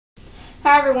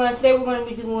Hi everyone, today we're going to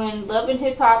be doing Love and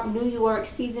Hip Hop New York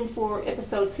Season 4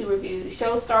 Episode 2 review. The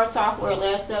show starts off where it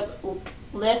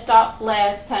left off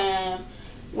last time,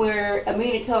 where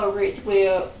Amina told Rich,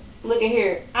 well, look at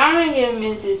here, I am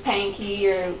Mrs. Panky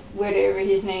or whatever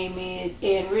his name is,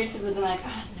 and Rich is looking like,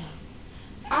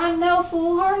 I know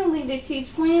full-heartedly that she's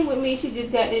playing with me. She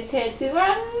just got this tattoo.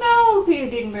 I know Peter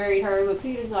didn't marry her, but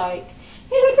Peter's like,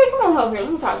 hey, Peter, come on over here.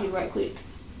 Let me talk to you right quick.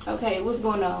 Okay, what's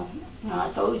going on?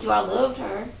 I told you I loved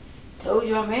her. Told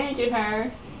you I'm managing her.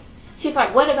 She's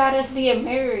like, what about us being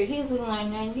married? He's looking like,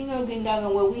 now, getting down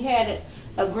on, well, we had an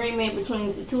agreement between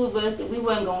the two of us that we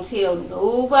wasn't going to tell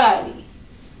nobody.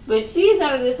 But she's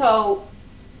under this whole,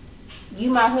 you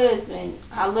my husband,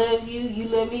 I love you, you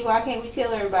love me, why can't we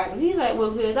tell everybody? He's like, well,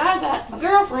 because I got my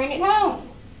girlfriend at home.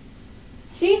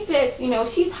 She said,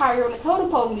 she's higher on the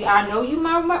totem pole than me. I know you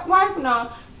my wife and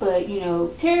all, but,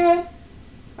 Tara,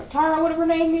 or Tara, whatever her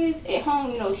name is, at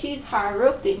home, she's higher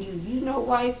up than you.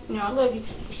 Wife, I love you.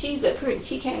 But she's up here and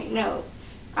she can't know.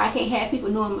 I can't have people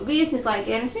knowing my business like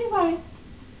that. And she's like,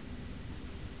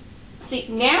 see,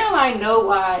 now I know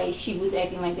why she was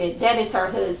acting like that. That is her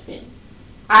husband.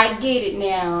 I get it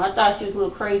now. I thought she was a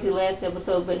little crazy last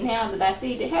episode, but now that I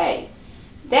see that, hey,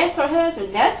 that's her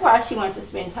husband. That's why she wanted to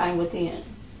spend time with him.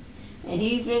 And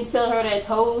he's been telling her that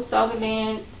whole song and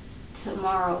dance,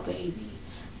 tomorrow, baby.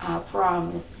 I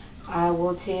promise I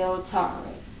will tell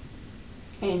Tara.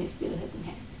 And it still hasn't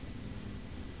happened.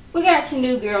 We got your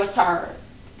new girl, Tara.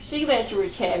 She lets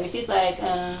Rich have it. She's like,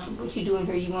 what you doing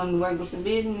here? You want to work with some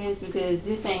business? Because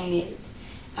this ain't it.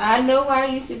 I know I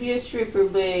used to be a stripper,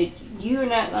 but you're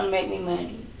not going to make me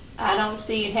money. I don't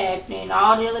see it happening.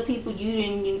 All the other people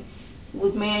you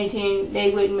was managing,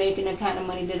 they wasn't making the kind of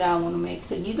money that I want to make.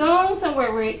 So you go on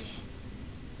somewhere, Rich.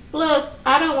 Plus,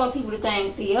 I don't want people to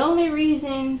think the only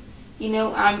reason,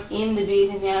 I'm in the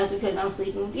business now is because I'm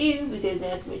sleeping with you, because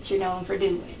that's what you're known for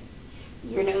doing.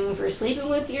 You're known for sleeping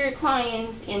with your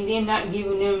clients and then not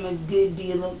giving them a good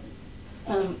deal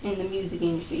in the music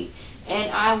industry.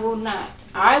 And I will not.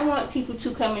 I want people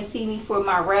to come and see me for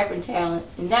my rapping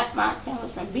talents and not my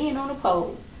talents from being on a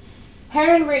pole.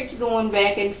 Her and Rich going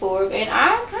back and forth, and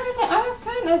I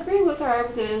kind of agree with her,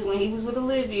 because when he was with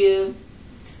Olivia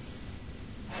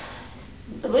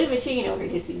cheating on her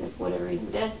this season for whatever reason,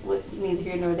 but that's what neither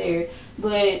here nor there.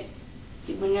 But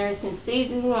she's been there since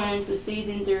season 1 to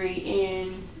season 3,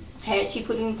 and had she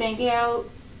put anything out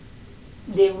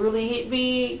that really hit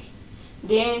big,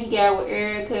 then he got with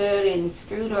Erica and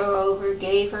screwed her over,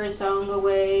 gave her song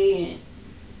away, and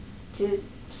just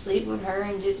sleep with her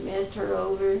and just messed her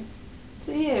over.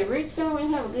 So yeah, Rich don't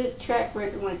really have a good track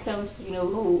record when it comes to,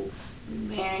 who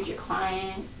manager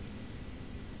client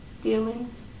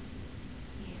dealings.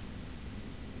 Yeah.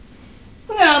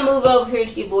 We're gonna move over here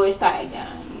to your boy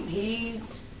Saigon.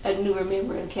 He's a newer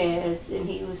member of the cast, and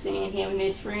he was saying him and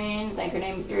his friend, I think her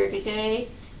name is Erica J,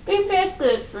 been best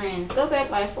good friends. Go back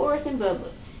like Forrest and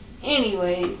Bubba.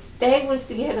 Anyways, they was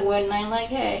together one night like,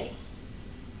 hey,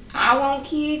 I want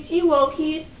kids, you want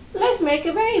kids, let's make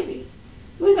a baby.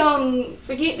 We're going to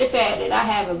forget the fact that I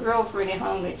have a girlfriend at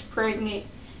home that's pregnant.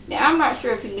 Now, I'm not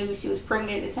sure if he knew she was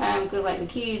pregnant at the time, because the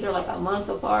kids are a month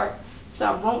apart.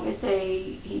 So I'm wanting to say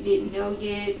he didn't know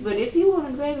yet. But if you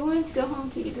wanted a baby, why don't you go home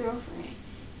to your girlfriend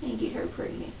and get her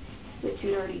pregnant? But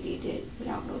you already did that, but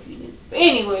I don't know if you knew. But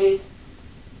anyways,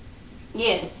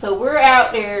 yes, so we're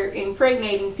out there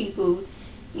impregnating people,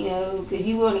 because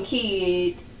you want a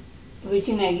kid, but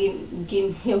you're not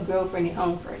getting your girlfriend at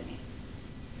home pregnant.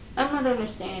 I'm not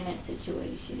understanding that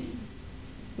situation.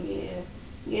 Yeah.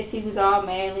 Guess he was all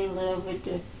madly in love with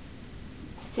the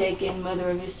second mother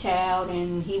of his child,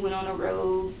 and he went on the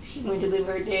road. She went to live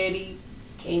with her daddy,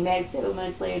 came back 7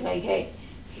 months later like, hey,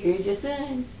 here's your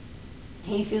son.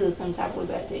 He feels some type of way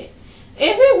about that.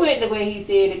 If it went the way he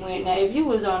said it went, now if you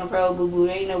was on the road, boo-boo,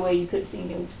 there ain't no way you could have seen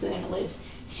your son unless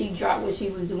she dropped what she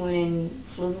was doing and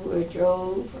flew or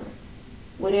drove or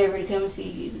whatever to come see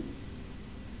you.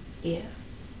 Yeah.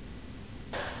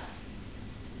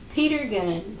 Peter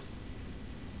Gunz.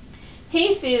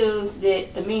 He feels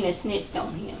that Amina snitched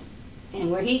on him.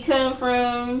 And where he come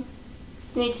from,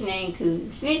 snitching ain't cool.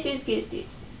 Snitches get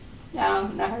stitches.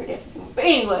 I've not heard that for someone. But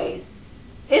anyways,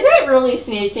 is that really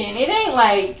snitching? It ain't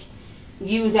like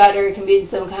you was out there committing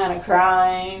some kind of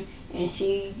crime and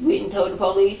she went and told the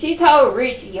police. She told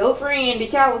Rich, your friend,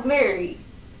 that y'all was married.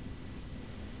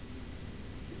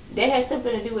 That had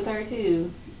something to do with her too.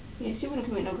 Yeah, she wouldn't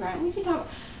commit no crime. What you talking about?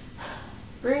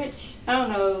 Rich, I don't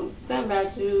know, something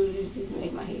about you just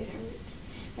make my head hurt.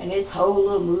 And this whole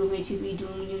little movement you be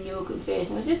doing in your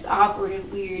confession was just awkward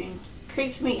and weird and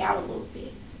creeps me out a little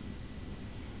bit.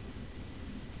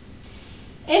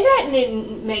 If that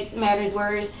didn't make matters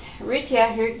worse, Rich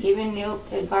out here giving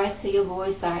advice to your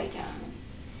boy Saigon.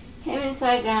 Him and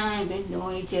Saigon have been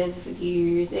knowing each other for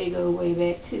years. They go way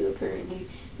back too, apparently.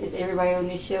 There's everybody on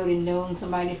this show that known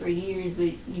somebody for years,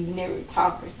 but you've never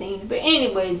talked or seen. But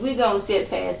anyways, we gonna step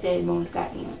past that when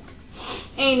Scott Young.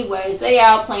 Anyways, they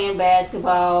out playing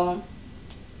basketball.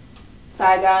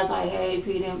 Saigon's like, hey,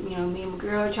 Peter, me and my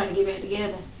girl are trying to get back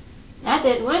together. Not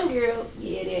that one girl,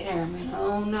 yeah, that Herman. I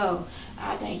don't know.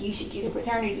 I think you should get a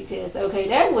paternity test. Okay,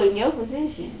 that wasn't your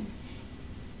position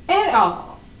at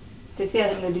all to tell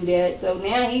him to do that. So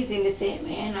now he's in the set,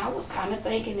 man. I was kind of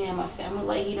thinking that my family,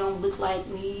 like, he don't look like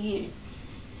me.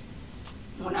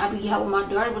 And when I be out with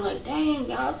my daughter, be like, dang,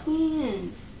 y'all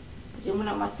twins. But then when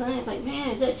I'm my son, it's like, man,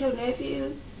 is that your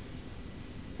nephew?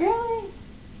 Really?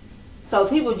 So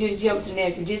people just jump to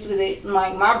nephew just because it,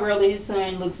 like, my brother, his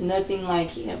son looks nothing like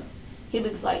him. He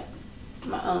looks like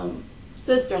my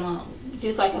sister-in-law,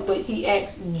 just like him, but he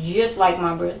acts just like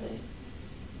my brother.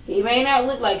 He may not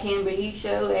look like him, but he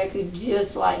sure acted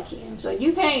just like him. So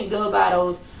you can't go by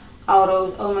all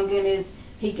those, oh my goodness,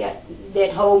 he got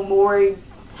that whole Maury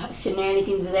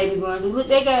shenanigans that they be going through. Look,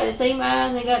 they got the same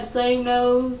eyes, they got the same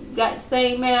nose, got the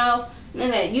same mouth, none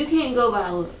of that. You can't go by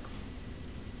looks.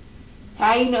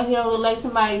 How you know he don't look like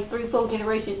somebody 3-4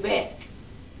 generations back?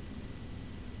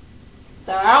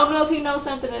 So I don't know if he knows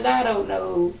something that I don't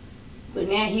know, but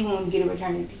now he won't get a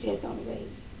paternity test on the baby.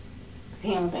 Because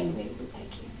he don't think the baby looks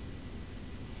like him.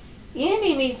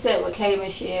 Yandy meets up with K.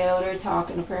 Michelle. They're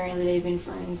talking. Apparently they've been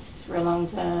friends for a long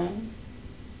time.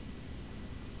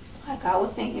 Like I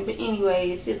was saying. But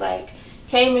anyway, it's just like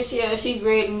K. Michelle, she's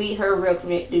ready to meet her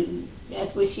roughneck dude.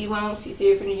 That's what she wants. She's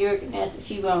here from New York and that's what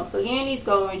she wants. So Yandy's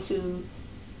going to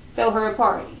throw her a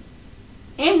party.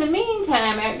 In the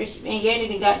meantime, after Yandy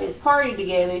done got this party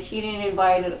together, she didn't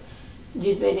invite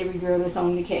just about every girl that's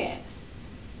on the cast.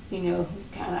 Kind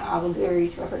of obligatory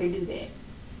for her to do that.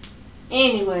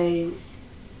 Anyways,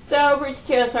 so Rich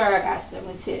tells her, I got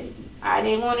something to tell you. I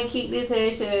didn't want to keep this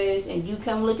hush-hush, and you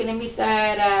come looking at me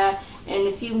side-eye in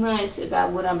a few months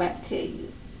about what I'm about to tell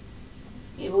you.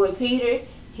 Your boy Peter,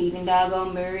 he done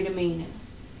doggone married Amina.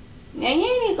 Now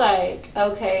Yandy's like,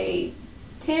 okay,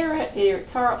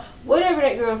 Tara, whatever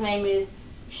that girl's name is,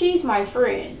 she's my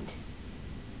friend.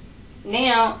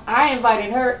 Now, I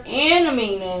invited her and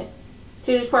Amina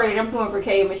to this party that I'm doing for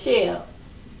K. Michelle.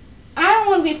 I don't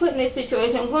want to be put in this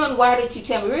situation. One, why did you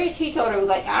tell me? Rich, he told her, was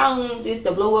like, I don't want this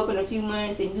to blow up in a few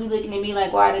months and you looking at me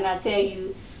like, why didn't I tell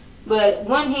you? But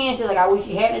one hand, she's like, I wish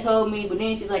you hadn't told me. But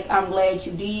then she's like, I'm glad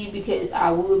you did because I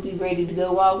would be ready to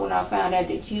go off when I found out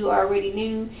that you already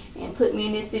knew and put me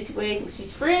in this situation.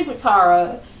 She's friends with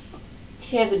Tara.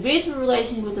 She has a business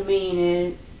relationship with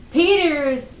Amina.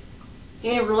 Peter's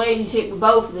in a relationship with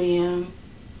both of them.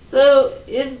 So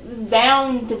it's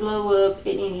bound to blow up at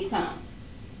any time.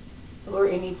 Or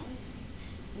any place.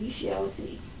 We shall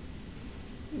see.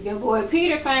 Your boy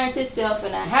Peter finds himself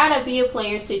in a how to be a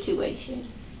player situation.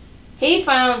 He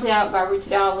finds out by Rich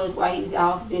Dollars while he's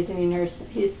off visiting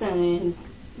his son who's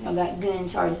got gun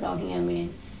charges on him.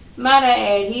 And might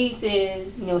I add, he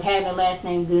says, having the last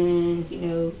name Guns,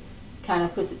 kind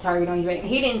of puts a target on you. And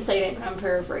he didn't say that, but I'm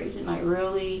paraphrasing. Like,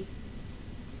 really?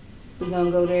 We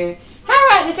gonna go there? How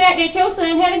about the fact that your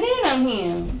son had a gun on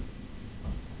him?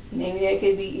 Maybe that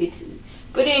could be it too.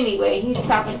 But anyway, he's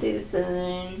talking to his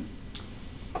son.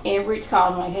 And Rich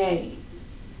calls him like, hey,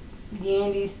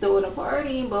 Yandy's throwing a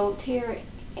party and both Tara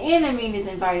and Amina's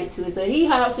invited to it. So he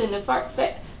hops in the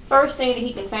first thing that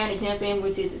he can find to jump in,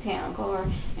 which is the town car,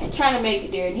 and trying to make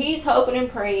it there. And he's hoping and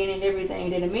praying and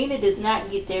everything that Amina does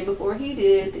not get there before he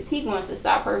does because he wants to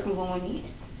stop her from going in.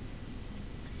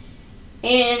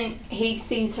 And he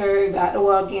sees her about to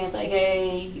walk in. It's like,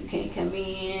 hey, you can't come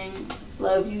in.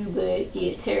 Love you, but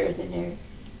yeah, Tara's in there.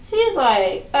 She's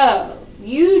like, oh,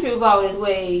 you drove all this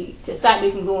way to stop me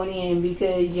from going in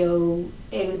because your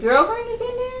ex-girlfriend is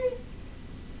in there?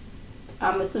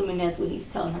 I'm assuming that's what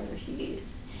he's telling her she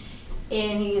is.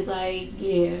 And he's like,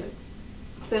 yeah.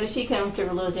 So she comes to the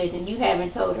realization, you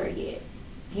haven't told her yet.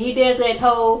 He does that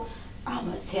whole, I'm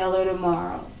going to tell her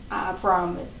tomorrow. I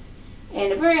promise.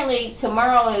 And apparently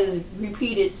tomorrow is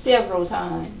repeated several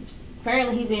times.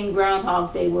 Apparently he's in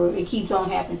Groundhog's Day where it keeps on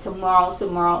happening tomorrow.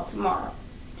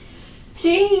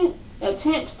 She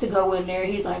attempts to go in there.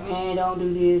 He's like, man, don't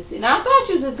do this. And I thought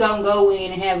she was just going to go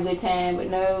in and have a good time. But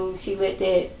no, she let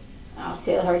that, I'll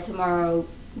tell her tomorrow,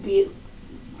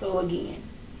 go again.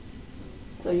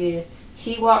 So yeah,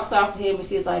 she walks off of him and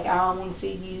she's like, I don't want to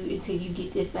see you until you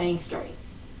get this thing straight.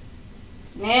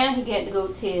 So now he got to go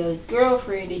tell his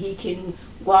girlfriend that he can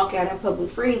walk out in public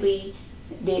freely,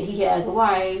 that he has a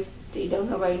wife, that don't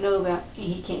nobody know about, and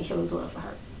he can't show his love for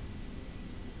her.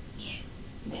 Yeah,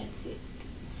 that's it.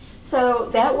 So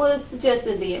that was just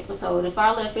in the episode. If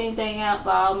I left anything out,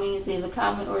 by all means leave a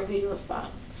comment or a video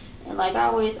response. And like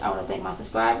always, I want to thank my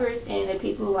subscribers and the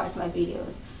people who watch my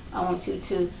videos. I want you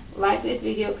to like this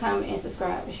video, comment, and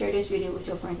subscribe. And share this video with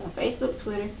your friends on Facebook,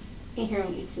 Twitter, and here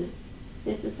on YouTube.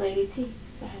 This is Lady T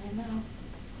signing off.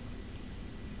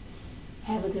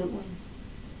 Have a good one.